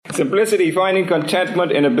Simplicity, finding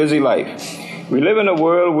contentment in a busy life. We live in a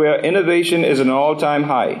world where innovation is an all-time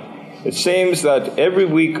high. It seems that every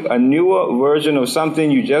week a newer version of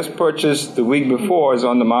something you just purchased the week before is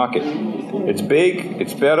on the market. It's big,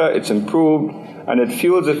 it's better, it's improved, and it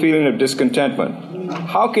fuels a feeling of discontentment.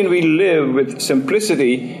 How can we live with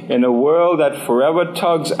simplicity in a world that forever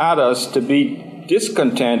tugs at us to be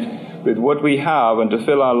discontent with what we have and to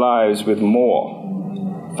fill our lives with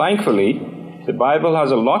more? Thankfully, the Bible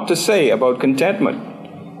has a lot to say about contentment.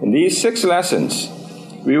 In these 6 lessons,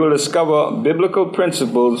 we will discover biblical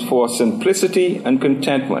principles for simplicity and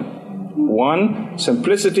contentment. 1,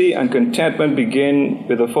 simplicity and contentment begin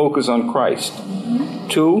with a focus on Christ.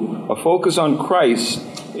 2, a focus on Christ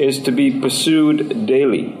is to be pursued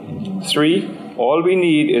daily. 3, all we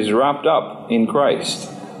need is wrapped up in Christ.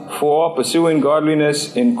 4, pursuing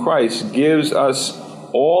godliness in Christ gives us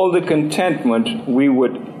all the contentment we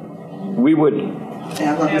would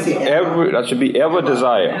ever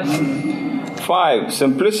desire. 5,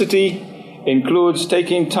 simplicity includes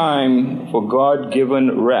taking time for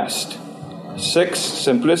God-given rest. 6,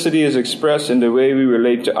 simplicity is expressed in the way we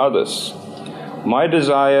relate to others. My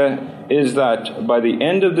desire is that by the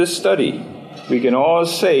end of this study, we can all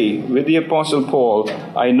say with the Apostle Paul,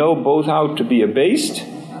 I know both how to be abased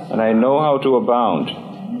and I know how to abound.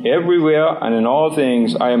 Everywhere and in all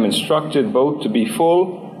things I am instructed both to be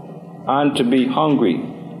full and to be hungry,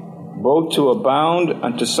 both to abound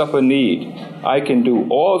and to suffer need. I can do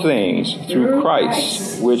all things through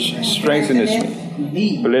Christ, which strengthens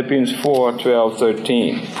me. Philippians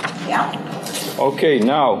 4:12-13. Yeah. Okay,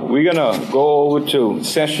 now we're going to go over to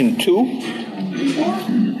session 2,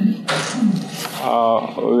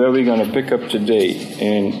 where we're going to pick up today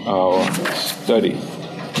in our study.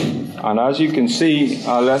 And as you can see,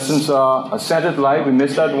 our lessons are a centered life. We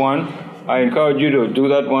missed that one. I encourage you to do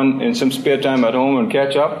that one in some spare time at home and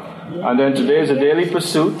catch up. And then today is a daily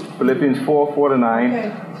pursuit, Philippians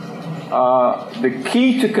 4:4-9. The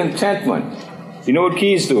key to contentment. You know what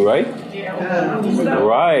keys do, right?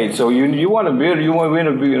 Right. So you want to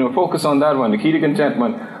focus on that one, the key to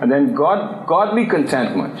contentment, and then godly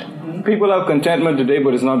contentment. People have contentment today,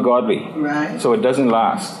 but it's not godly, Right. so it doesn't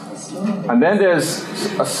last. And then there's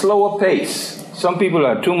a slower pace. Some people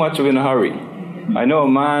are too much in a hurry. I know a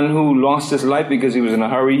man who lost his life because he was in a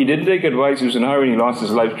hurry. He didn't take advice. He was in a hurry and he lost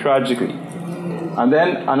his life tragically. And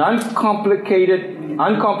then an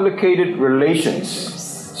uncomplicated relations.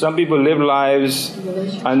 Some people live lives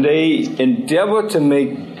and they endeavor to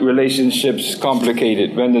make relationships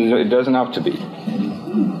complicated when it doesn't have to be.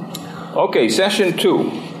 Okay, session 2.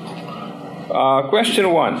 Question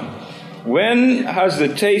 1. When has the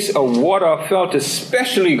taste of water felt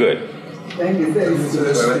especially good? Like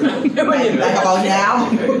about now?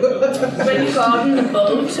 When you go out in the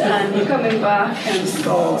boat and you're coming back and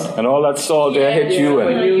salt. And all that salt air hits you When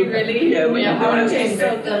and... you really, when you taste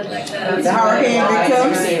so good like that. The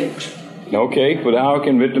hurricane victims? Okay, for the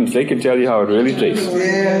hurricane victims, they can tell you how it really tastes.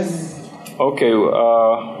 Yes. Okay,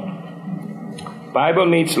 Bible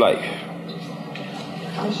meets life.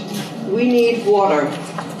 We need water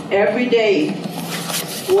every day.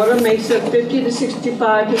 Water makes up 50 to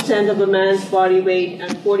 65% of a man's body weight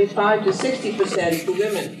and 45 to 60% for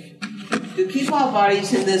women. To keep our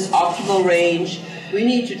bodies in this optimal range, we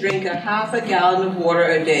need to drink a half a gallon of water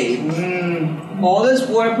a day. All this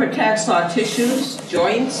water protects our tissues,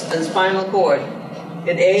 joints, and spinal cord.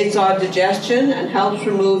 It aids our digestion and helps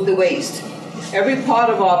remove the waste. Every part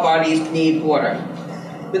of our bodies need water.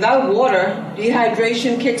 Without water,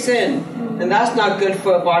 dehydration kicks in, and that's not good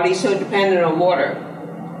for a body so dependent on water.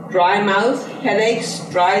 Dry mouth, headaches,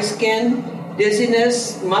 dry skin,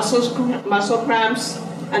 dizziness, muscle cramps,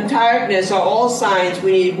 and tiredness are all signs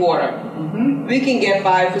we need water. We can get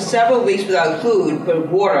by for several weeks without food, but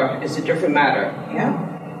water is a different matter. Yeah.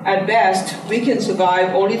 At best, we can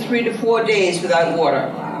survive only 3 to 4 days without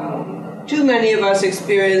water. Too many of us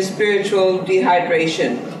experience spiritual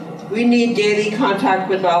dehydration. We need daily contact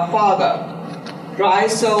with our Father. Dry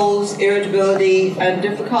souls, irritability, and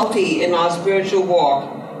difficulty in our spiritual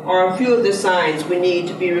walk are a few of the signs we need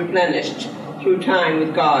to be replenished through time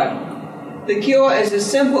with God. The cure is as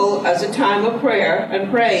simple as a time of prayer and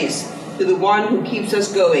praise to the one who keeps us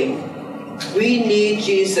going. We need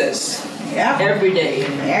Jesus every day.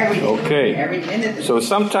 Every day. Okay. Every minute. So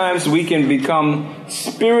sometimes we can become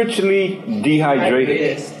spiritually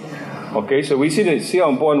dehydrated. Okay, so we see how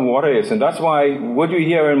important water is, and that's why what you're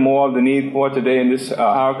hearing more of the need for today in this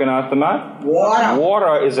hurricane aftermath? Water.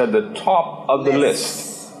 Water is at the top of the list.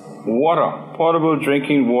 Water, potable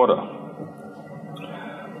drinking water.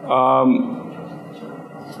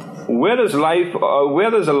 Where does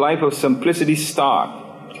a life of simplicity start?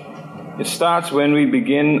 It starts when we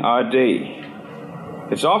begin our day.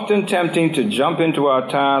 It's often tempting to jump into our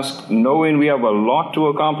task knowing we have a lot to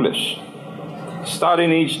accomplish.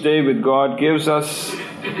 Starting each day with God gives us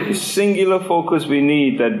the singular focus we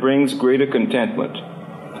need that brings greater contentment.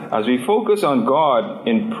 As we focus on God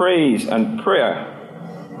in praise and prayer,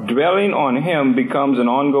 dwelling on Him becomes an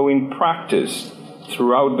ongoing practice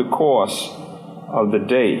throughout the course of the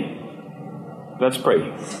day. Let's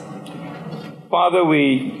pray. Father,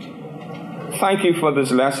 we thank you for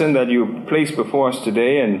this lesson that you placed before us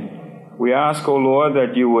today, and we ask, O Lord,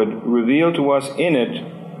 that you would reveal to us in it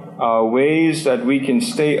ways that we can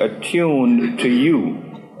stay attuned to you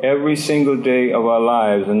every single day of our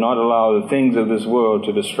lives and not allow the things of this world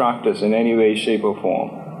to distract us in any way, shape, or form.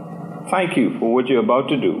 Thank you for what you're about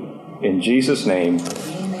to do. In Jesus' name,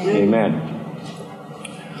 amen.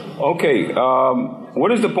 Okay,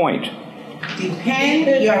 what is the point?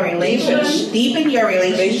 Deepen your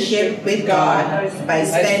relationship with God by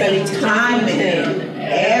spending time with Him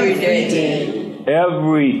every day.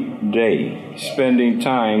 Every day, spending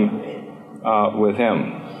time with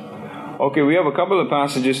Him. Okay, we have a couple of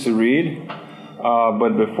passages to read,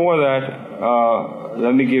 but before that,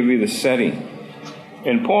 let me give you the setting.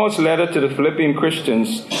 In Paul's letter to the Philippian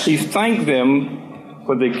Christians, he thanked them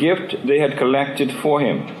for the gift they had collected for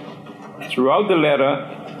him. Throughout the letter,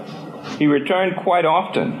 he returned quite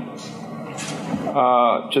often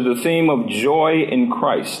to the theme of joy in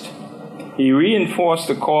Christ. He reinforced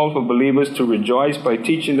the call for believers to rejoice by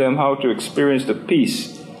teaching them how to experience the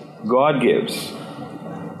peace God gives.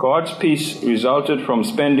 God's peace resulted from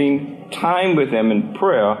spending time with Him in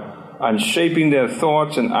prayer and shaping their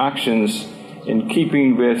thoughts and actions in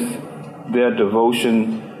keeping with their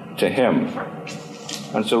devotion to Him.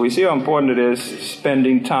 And so we see how important it is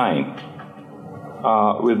spending time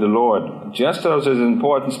with the Lord. Just as it is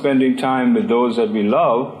important spending time with those that we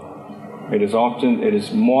love, it is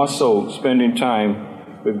more so spending time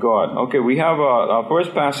with God. Okay, we have our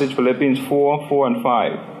first passage, Philippians 4 and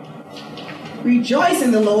 5. Rejoice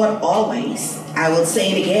in the Lord always. I will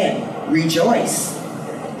say it again. Rejoice.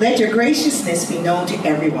 Let your graciousness be known to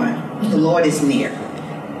everyone. The Lord is near.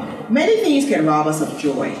 Many things can rob us of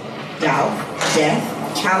joy. Doubt, death,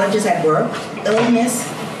 challenges at work, illness,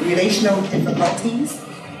 relational difficulties,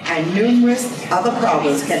 and numerous other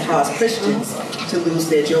problems can cause Christians to lose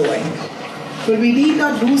their joy. But we need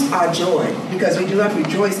not lose our joy because we do not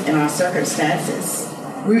rejoice in our circumstances.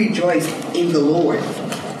 We rejoice in the Lord.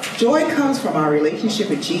 Joy comes from our relationship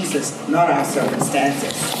with Jesus, not our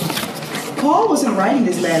circumstances. Paul wasn't writing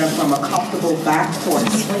this letter from a comfortable back porch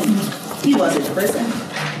swing. He was in prison.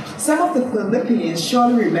 Some of the Philippians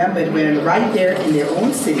surely remembered when right there in their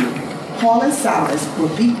own city, Paul and Silas were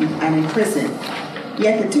beaten and imprisoned.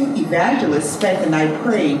 Yet the two evangelists spent the night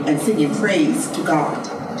praying and singing praise to God.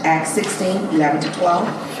 Acts 16:11-12,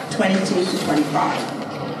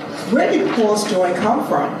 22-25. Where did Paul's joy come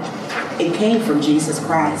from? It came from Jesus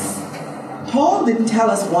Christ. Paul didn't tell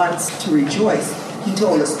us once to rejoice. He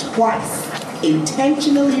told us twice,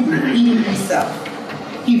 intentionally repeating himself.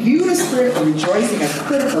 He viewed the spirit of rejoicing as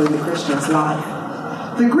critical in the Christian's life.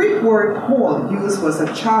 The Greek word Paul used was a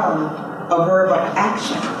verb of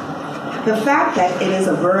action. The fact that it is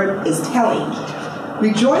a verb is telling.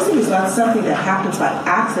 Rejoicing is not something that happens by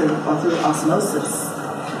accident or through osmosis.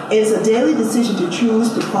 It is a daily decision to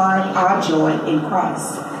choose to find our joy in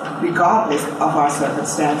Christ, regardless of our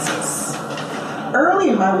circumstances. Early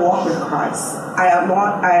in my walk with Christ, I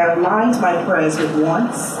aligned my prayers with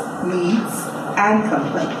wants, needs, and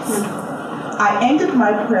complaints. I ended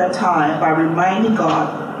my prayer time by reminding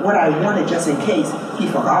God what I wanted just in case He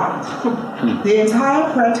forgot. The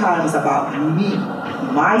entire prayer time is about me,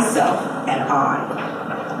 myself, and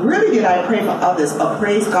I. Really did I pray for others or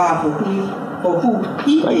praise God for who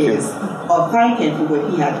He is or thank Him for what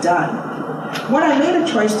He had done? When I made a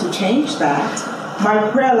choice to change that, my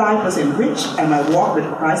prayer life was enriched and my walk with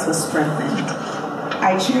Christ was strengthened.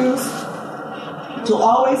 I choose to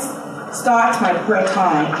always start my prayer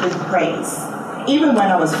time with praise, even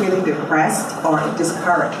when I was feeling depressed or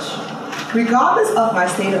discouraged. Regardless of my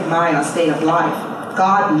state of mind or state of life,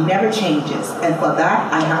 God never changes, and for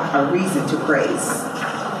that I have a reason to praise.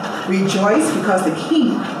 Rejoice because the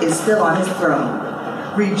King is still on His throne.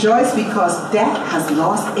 Rejoice because death has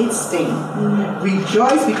lost its sting.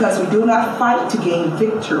 Rejoice because we do not fight to gain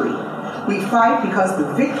victory. We fight because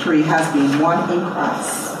the victory has been won in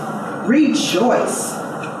Christ. Rejoice.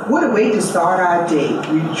 What a way to start our day,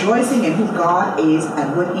 rejoicing in who God is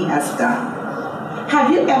and what He has done.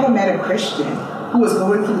 Have you ever met a Christian who was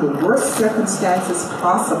going through the worst circumstances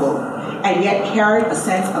possible and yet carried a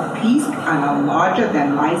sense of peace and a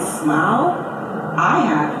larger-than-life smile? I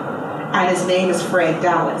have. and his name is Fred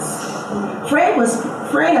Dallas. Fred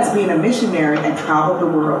has been a missionary and traveled the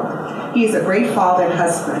world. He is a great father and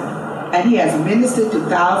husband, and he has ministered to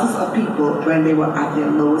thousands of people when they were at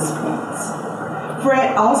their lowest points.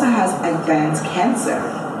 Fred also has advanced cancer.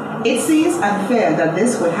 It seems unfair that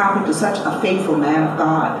this would happen to such a faithful man of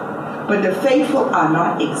God, but the faithful are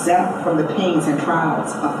not exempt from the pains and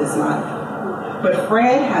trials of this life. But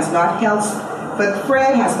Fred has not felt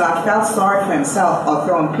sorry for himself or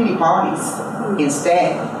thrown pity parties.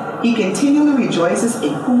 Instead, he continually rejoices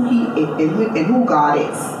in who God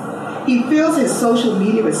is. He fills his social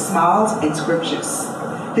media with smiles and scriptures.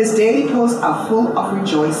 His daily posts are full of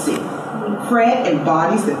rejoicing. Fred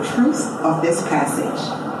embodies the truth of this passage.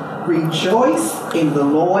 Rejoice in the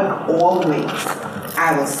Lord always.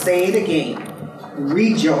 I will say it again.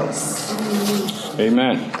 Rejoice.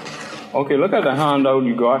 Amen. Okay, look at the handout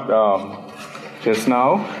you got just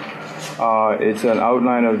now. It's an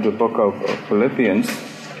outline of the book of Philippians.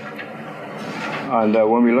 And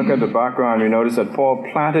when we look at the background, we notice that Paul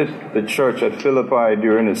planted the church at Philippi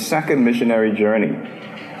during his second missionary journey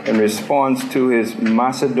in response to his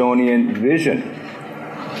Macedonian vision.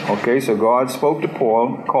 Okay, so God spoke to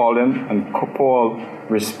Paul, called him, and Paul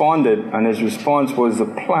responded, and his response was the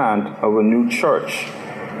plant of a new church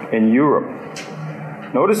in Europe.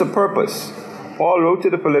 Notice the purpose. Paul wrote to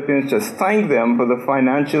the Philippians to thank them for the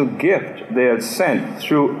financial gift they had sent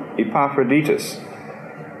through Epaphroditus.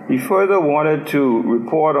 He further wanted to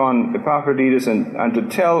report on Epaphroditus and to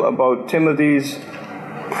tell about Timothy's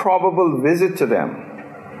probable visit to them.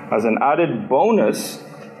 As an added bonus,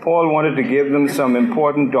 Paul wanted to give them some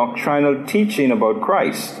important doctrinal teaching about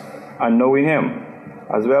Christ and knowing Him,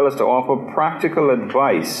 as well as to offer practical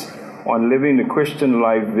advice on living the Christian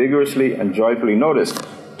life vigorously and joyfully. Notice,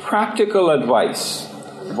 practical advice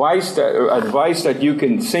that you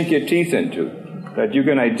can sink your teeth into, that you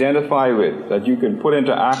can identify with, that you can put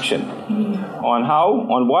into action. On how?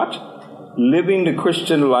 On what? Living the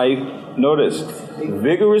Christian life, notice,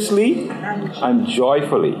 vigorously and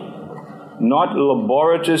joyfully. Not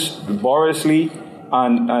laboriously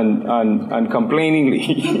and complainingly,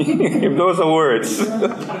 if those are words.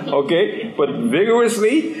 Okay? But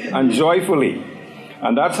vigorously and joyfully.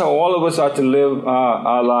 And that's how all of us are to live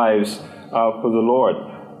our lives for the Lord.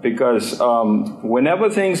 Because whenever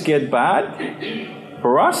things get bad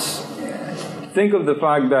for us, think of the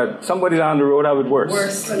fact that somebody down the road have it worse.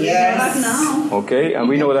 Yes. Okay? And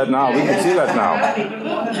we know that now. We can see that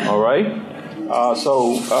now. All right?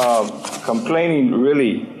 Complaining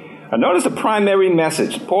really. And notice the primary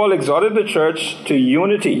message. Paul exhorted the church to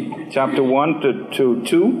unity, chapter 1 to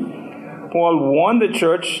 2. Paul warned the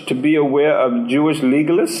church to be aware of Jewish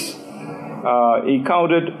legalists. He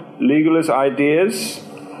countered legalist ideas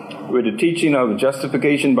with the teaching of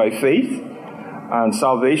justification by faith. And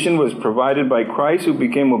salvation was provided by Christ, who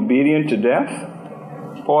became obedient to death.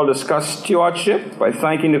 Paul discussed stewardship by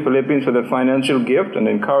thanking the Philippians for their financial gift and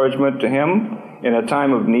encouragement to him in a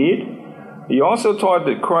time of need. He also taught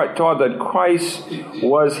that Christ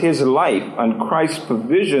was his life and Christ's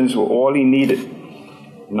provisions were all he needed.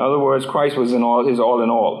 In other words, Christ was his all in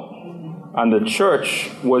all. And the church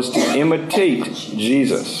was to imitate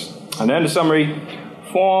Jesus. And then the summary,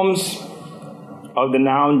 forms of the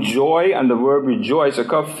noun joy and the verb rejoice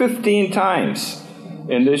occur 15 times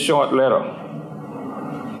in this short letter.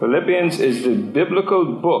 Philippians is the biblical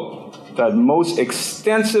book that most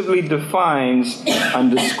extensively defines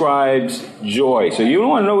and describes joy. So you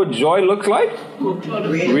want to know what joy looks like?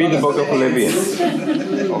 Read the book of Philippians.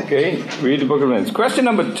 Okay? Read the book of Philippians. Question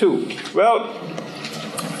number 2. Well,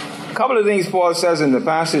 a couple of things Paul says in the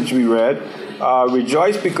passage we read.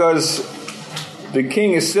 Rejoice because the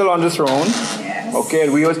king is still on the throne. Okay?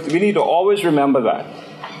 And we need to always remember that.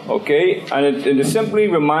 Okay? And it simply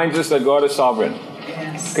reminds us that God is sovereign.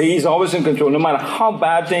 Okay, He's always in control. No matter how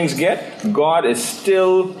bad things get, God is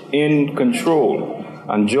still in control.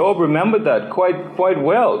 And Job remembered that quite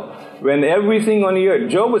well. When everything on the earth,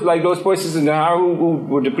 Job was like those persons in the harem who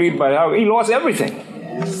were depleted by the harem. He lost everything.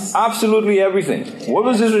 Yes. Absolutely everything. What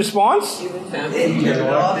was his response?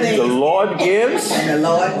 The Lord gives and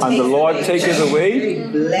the Lord taketh away.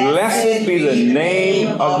 Blessed be the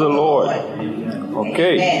name of the Lord.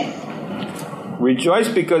 Okay. Rejoice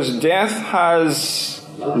because death has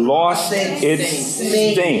lost its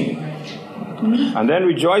sting. And then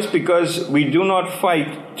rejoice because we do not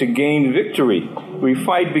fight to gain victory. We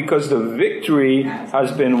fight because the victory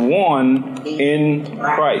has been won in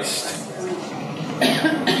Christ.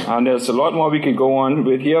 And there's a lot more we could go on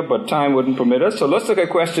with here, but time wouldn't permit us. So let's look at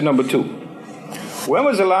question number 2. When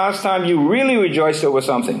was the last time you really rejoiced over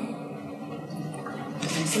something?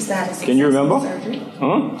 Can you remember?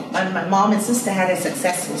 Huh? When my mom and sister had a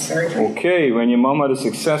successful surgery. Okay, when your mom had a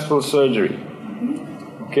successful surgery.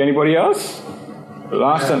 Okay, anybody else?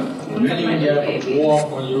 Last time. When you get up and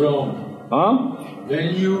walk on your own. Huh?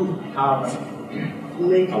 When you have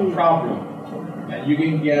a problem and you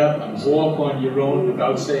can get up and walk on your own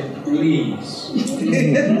without saying please.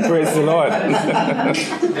 Praise the Lord.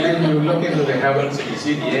 Then you look into the heavens and you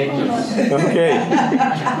see the angels. Okay.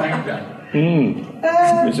 Like that.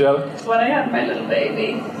 Michelle? When I had my little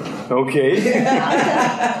baby. Okay.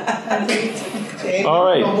 All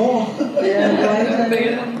right.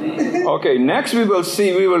 Okay, next we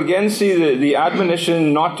will again see the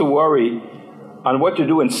admonition not to worry and what to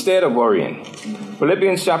do instead of worrying.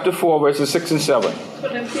 Philippians chapter 4, verses 6 and 7.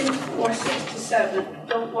 Philippians 4, 6 to 7.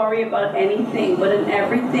 Don't worry about anything, but in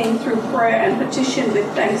everything through prayer and petition with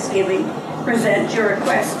thanksgiving, present your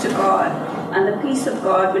requests to God. And the peace of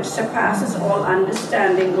God, which surpasses all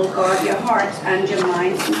understanding, will guard your hearts and your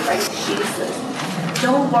minds in Christ Jesus.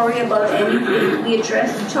 Don't worry about anything. We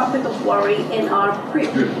addressed the topic of worry in our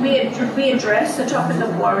previous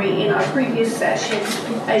session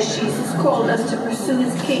as Jesus called us to pursue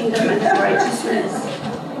His kingdom and His righteousness.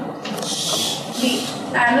 The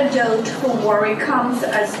antidote for worry comes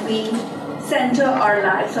as we center our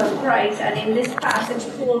lives on Christ, and in this passage,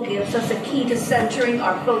 Paul gives us a key to centering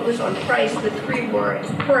our focus on Christ with 3 words: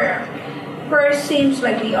 prayer. Prayer seems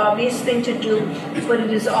like the obvious thing to do, but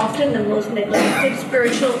it is often the most neglected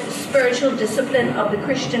spiritual discipline of the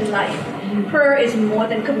Christian life. Prayer is more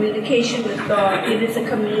than communication with God. It is a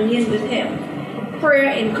communion with Him.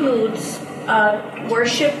 Prayer includes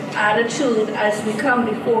worship attitude as we come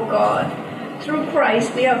before God. Through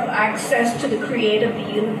Christ, we have access to the Creator of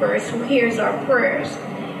the universe who hears our prayers.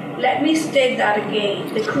 Let me state that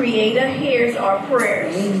again. The Creator hears our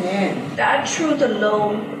prayers. Amen. That truth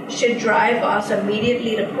alone should drive us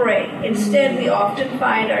immediately to pray. Instead, we often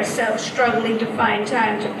find ourselves struggling to find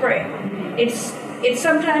time to pray. It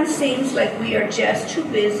sometimes seems like we are just too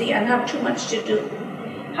busy and have too much to do.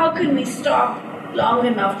 How can we stop long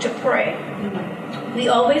enough to pray? We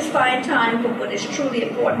always find time for what is truly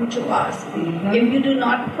important to us. If you do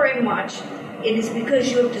not pray much, it is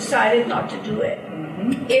because you have decided not to do it.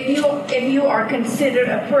 If you are considered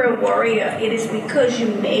a prayer warrior, it is because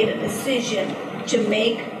you made a decision to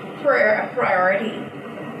make prayer a priority.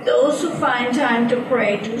 Those who find time to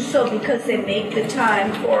pray do so because they make the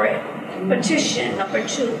time for it. Petition, number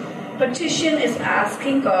 2. Petition is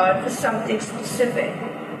asking God for something specific.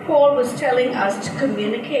 Paul was telling us to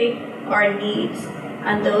communicate our needs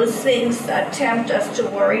and those things that tempt us to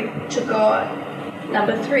worry to God.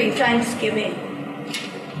 Number 3, thanksgiving.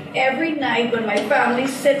 Every night when my family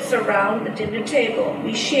sits around the dinner table,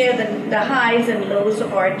 we share the highs and lows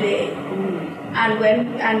of our day.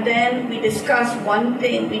 And then we discuss one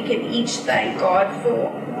thing we can each thank God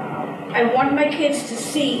for. I want my kids to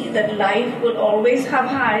see that life will always have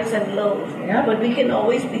highs and lows, but we can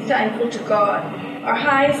always be thankful to God. Our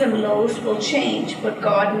highs and lows will change, but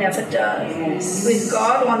God never does. Yes. With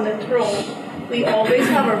God on the throne, we always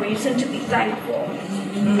have a reason to be thankful.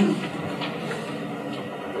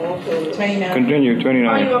 29. Continue,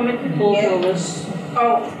 29.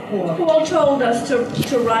 Paul told us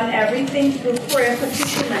to run everything through prayer,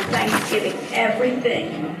 petition, and thanksgiving.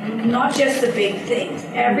 Everything. Not just the big things.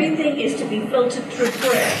 Everything is to be filtered through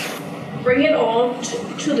prayer. Bring it all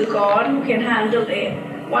to the God who can handle it.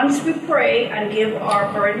 Once we pray and give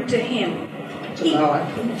our burden to Him,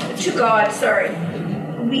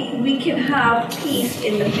 we can have peace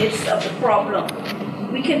in the midst of the problem.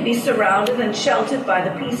 We can be surrounded and sheltered by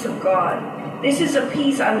the peace of God. This is a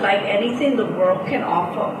peace unlike anything the world can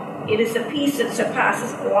offer. It is a peace that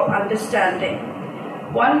surpasses all understanding.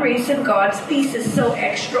 One reason God's peace is so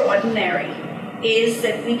extraordinary is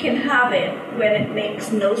that we can have it when it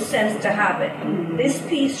makes no sense to have it. This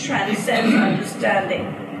peace transcends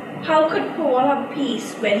understanding. How could Paul have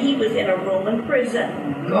peace when he was in a Roman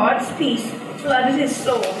prison? God's peace flooded his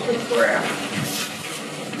soul through prayer.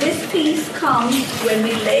 This peace comes when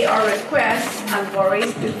we lay our requests and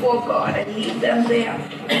worries before God and leave them there.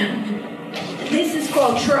 This is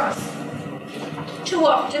called trust. Too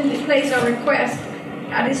often we place our requests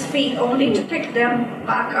at His feet only to pick them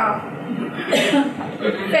back up.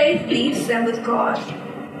 Faith leaves them with God.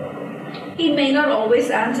 He may not always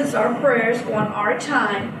answer our prayers on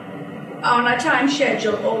a time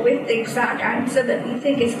schedule, or with the exact answer that we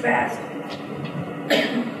think is best.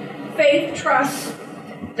 Faith trusts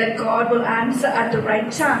that God will answer at the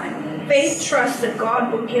right time. Faith trusts that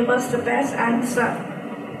God will give us the best answer,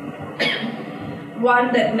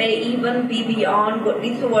 one that may even be beyond what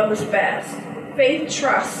we thought was best. Faith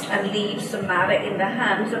trusts and leaves the matter in the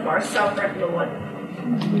hands of our sovereign Lord.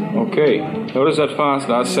 Okay, notice that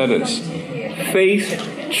last sentence.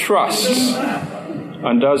 Faith trusts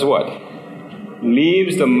and does what?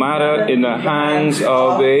 Leaves the matter in the hands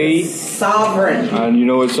of a sovereign. And you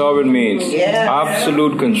know what sovereign means? Yeah.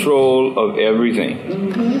 Absolute control of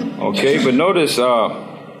everything. Okay, but notice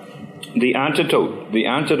the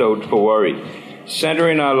antidote for worry.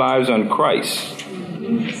 Centering our lives on Christ.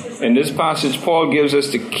 In this passage, Paul gives us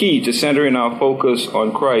the key to centering our focus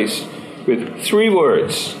on Christ with 3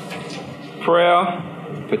 words: prayer,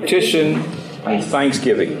 petition, and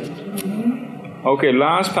thanksgiving. Okay,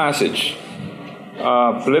 last passage.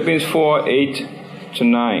 Philippians 4,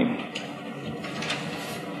 8-9.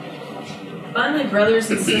 Finally, brothers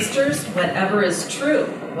and sisters, whatever is true,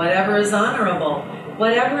 whatever is honorable,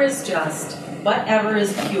 whatever is just, whatever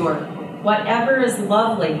is pure, whatever is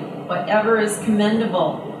lovely, whatever is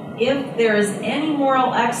commendable, if there is any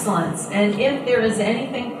moral excellence, and if there is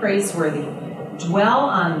anything praiseworthy, dwell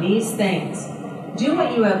on these things. Do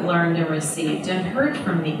what you have learned and received and heard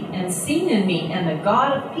from me and seen in me, and the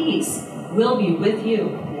God of peace will be with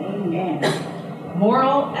you. Amen.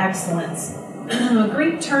 Moral excellence, a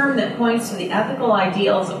Greek term that points to the ethical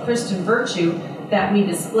ideals of Christian virtue that we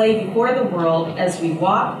display before the world as we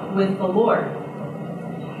walk with the Lord.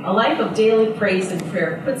 A life of daily praise and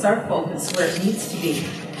prayer puts our focus where it needs to be,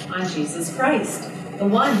 on Jesus Christ, the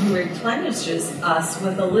one who replenishes us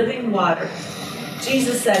with the living water.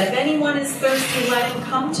 Jesus said, "If anyone is thirsty, let him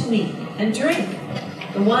come to me and drink.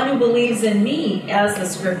 The one who believes in me, as the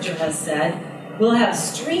scripture has said, will have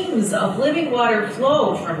streams of living water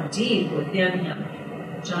flow from deep within him."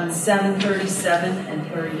 John 7:37 and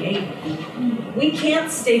 38. We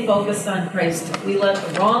can't stay focused on Christ if we let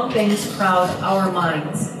the wrong things crowd our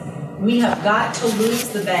minds. We have got to lose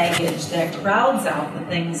the baggage that crowds out the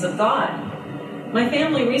things of God. My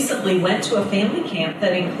family recently went to a family camp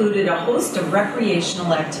that included a host of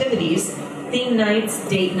recreational activities, theme nights,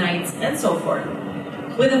 date nights, and so forth.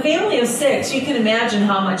 With a family of 6, you can imagine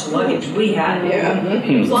how much luggage we had.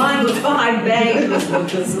 Flying with 5 bags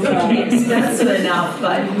was expensive enough,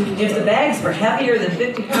 but if the bags were heavier than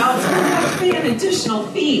 50 pounds, it would be an additional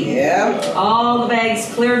fee. Yeah. All the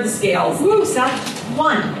bags cleared the scales, except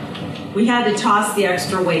one. We had to toss the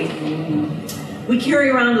extra weight. We carry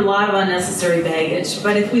around a lot of unnecessary baggage,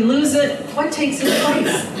 but if we lose it, what takes its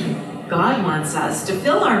place? God wants us to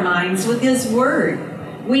fill our minds with His Word.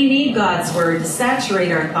 We need God's Word to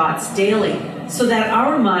saturate our thoughts daily so that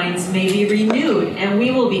our minds may be renewed and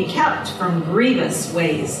we will be kept from grievous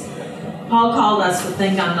ways. Paul called us to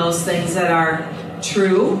think on those things that are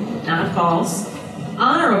true, not false,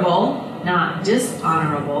 honorable, not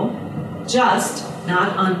dishonorable, just,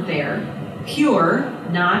 not unfair, pure,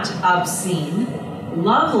 not obscene,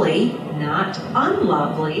 lovely, not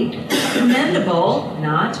unlovely, commendable,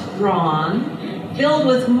 not wrong, filled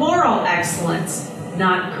with moral excellence,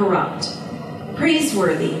 not corrupt,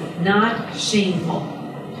 praiseworthy, not shameful.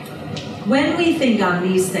 When we think on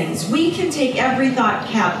these things, we can take every thought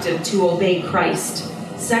captive to obey Christ.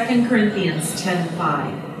 2 Corinthians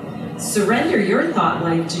 10:5. Surrender your thought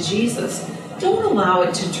life to Jesus. Don't allow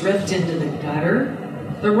it to drift into the gutter.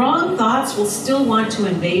 The wrong thoughts will still want to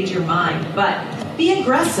invade your mind, but be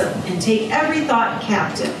aggressive and take every thought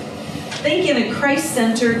captive. Think in a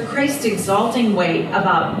Christ-centered, Christ-exalting way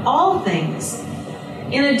about all things.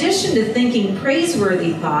 In addition to thinking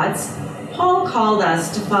praiseworthy thoughts, Paul called us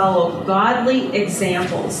to follow godly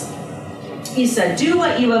examples. He said, "Do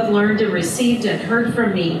what you have learned and received and heard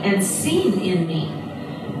from me and seen in me."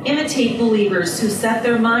 Imitate believers who set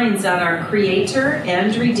their minds on our Creator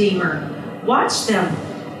and Redeemer. Watch them.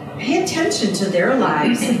 Pay attention to their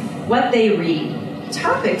lives, what they read,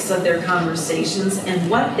 topics of their conversations, and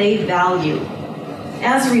what they value.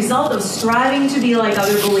 As a result of striving to be like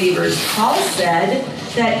other believers, Paul said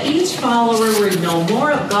that each follower would know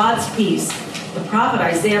more of God's peace. The prophet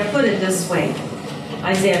Isaiah put it this way,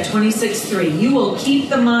 Isaiah 26:3, "You will keep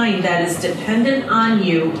the mind that is dependent on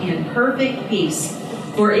you in perfect peace,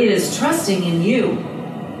 for it is trusting in you."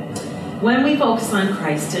 When we focus on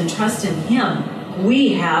Christ and trust in Him,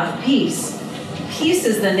 we have peace. Peace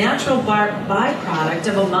is the natural byproduct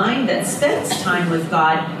of a mind that spends time with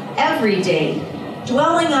God every day.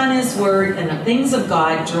 Dwelling on His Word and the things of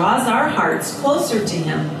God draws our hearts closer to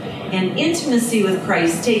Him, and intimacy with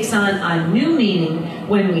Christ takes on a new meaning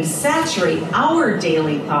when we saturate our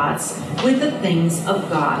daily thoughts with the things of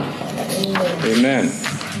God. Amen.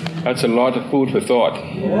 That's a lot of food for thought.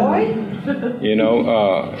 You know,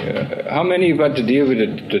 how many have had to deal with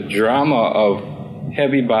the drama of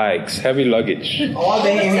heavy bags, heavy luggage. All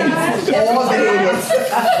babies. All babies.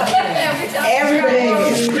 Every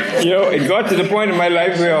baby. You know, it got to the point in my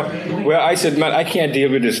life where I said, man, I can't deal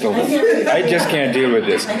with this no more. I just can't deal with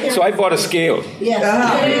this. So I bought a scale. You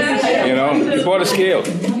know, bought a scale.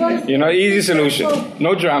 You know, easy solution.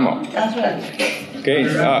 No drama. That's right.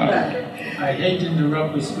 Okay. I hate to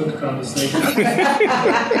interrupt this good conversation.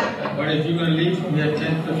 But if you're going to leave from here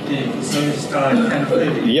 10:15, the service starts at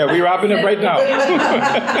 10:30. Yeah, we're wrapping up right now.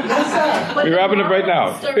 We're wrapping up right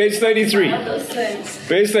now. Page 33.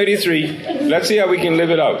 Page 33. Let's see how we can live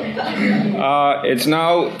it out. It's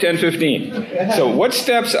now 10:15. So what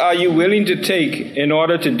steps are you willing to take in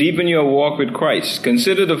order to deepen your walk with Christ?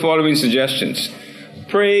 Consider the following suggestions.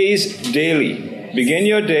 Praise daily. Begin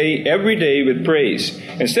your day, every day, with praise.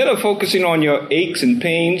 Instead of focusing on your aches and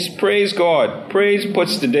pains, praise God. Praise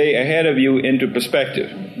puts the day ahead of you into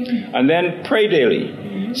perspective. And then pray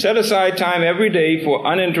daily. Set aside time every day for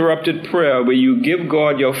uninterrupted prayer where you give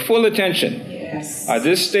God your full attention. Yes. At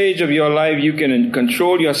this stage of your life, you can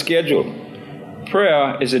control your schedule.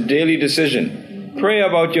 Prayer is a daily decision. Pray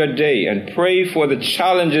about your day and pray for the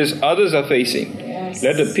challenges others are facing. Yes.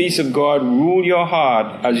 Let the peace of God rule your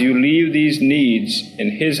heart as you leave these needs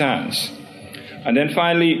in His hands. And then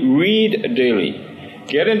finally, read daily.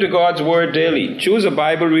 Get into God's Word daily. Choose a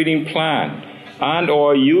Bible reading plan and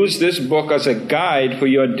or use this book as a guide for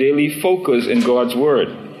your daily focus in God's Word.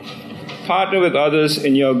 Partner with others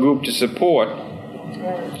in your group to support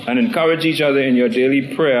and encourage each other in your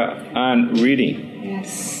daily prayer and reading.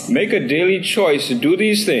 Yes. Make a daily choice to do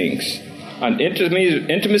these things, and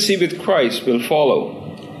intimacy with Christ will follow.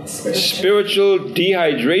 Spiritual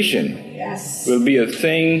dehydration Yes. will be a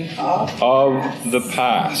thing of the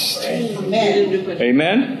past. Amen.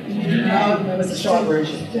 Amen? That was a short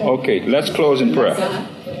version. Okay, let's close in prayer.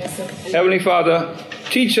 Heavenly Father,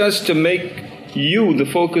 teach us to make you the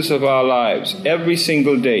focus of our lives every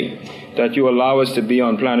single day that you allow us to be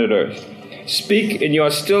on planet Earth. Speak in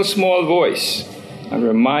your still small voice and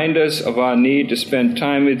remind us of our need to spend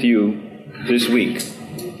time with you this week.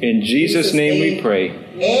 In Jesus' name we pray.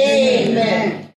 Amen.